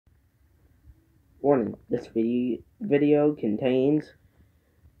Warning, this video contains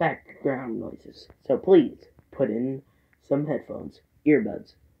background noises, so please put in some headphones,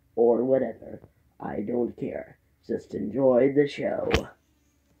 earbuds, or whatever. I don't care. Just enjoy the show.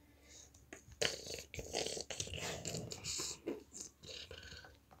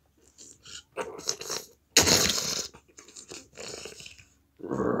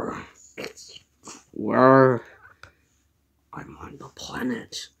 Where? I'm on the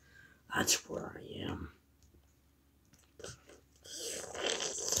planet. That's where I am.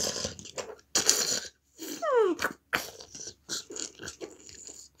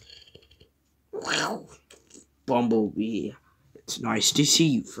 Well, Bumblebee, it's nice to see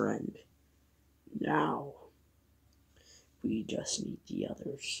you, friend. Now, we just need the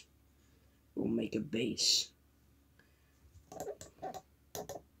others. We'll make a base.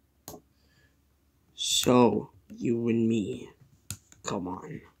 So, you and me, come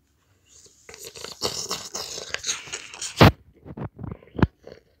on.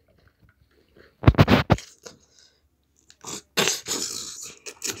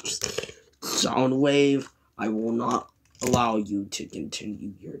 Soundwave, I will not allow you to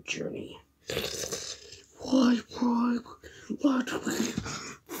continue your journey. Why, let me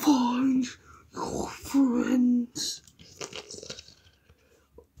find your friends.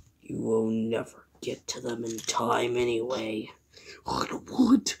 You will never get to them in time anyway. I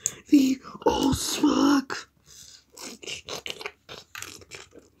want the allspark.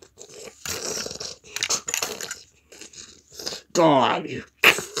 Die.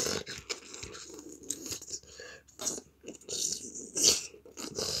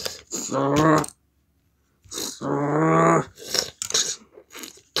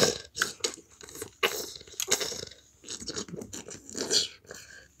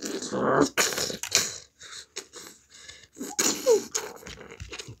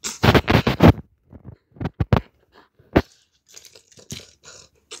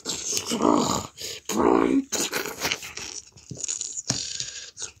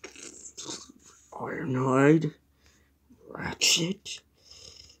 Ironhide, Ratchet,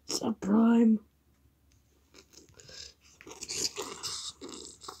 Subprime.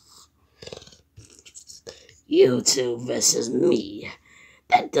 You two versus me.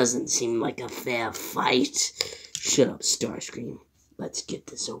 That doesn't seem like a fair fight. Shut up, Starscream. Let's get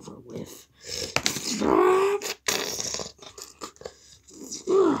this over with.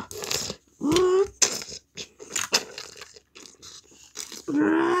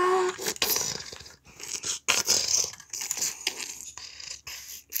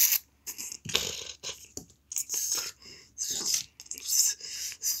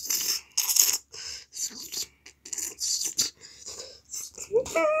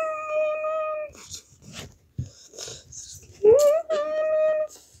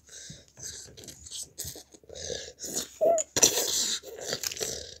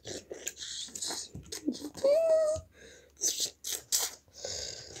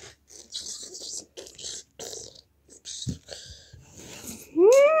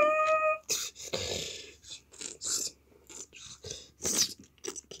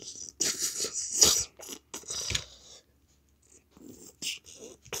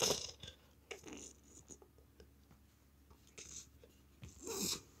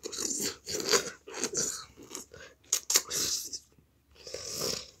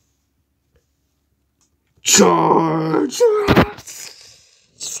 Charge!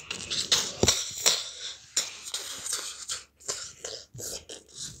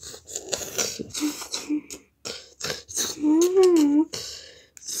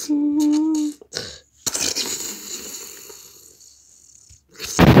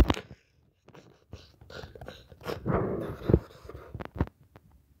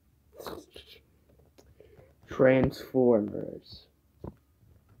 Transformers.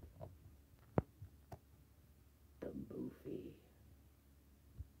 The movie.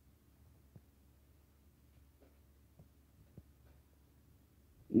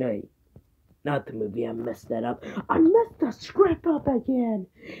 No, not the movie. I messed that up. I messed the script up again.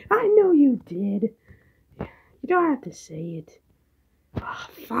 I know you did. You don't have to say it. Oh,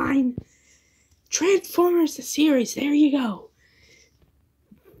 fine. Transformers the series. There you go.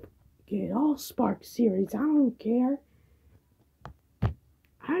 Get allspark series. I don't care.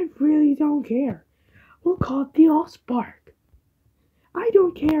 I really don't care. We'll call it the allspark. I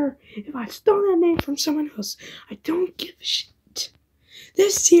don't care if I stole that name from someone else. I don't give a shit.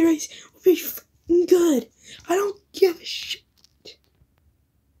 This series will be f***ing good. I don't give a shit.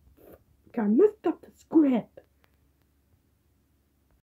 I messed up the script.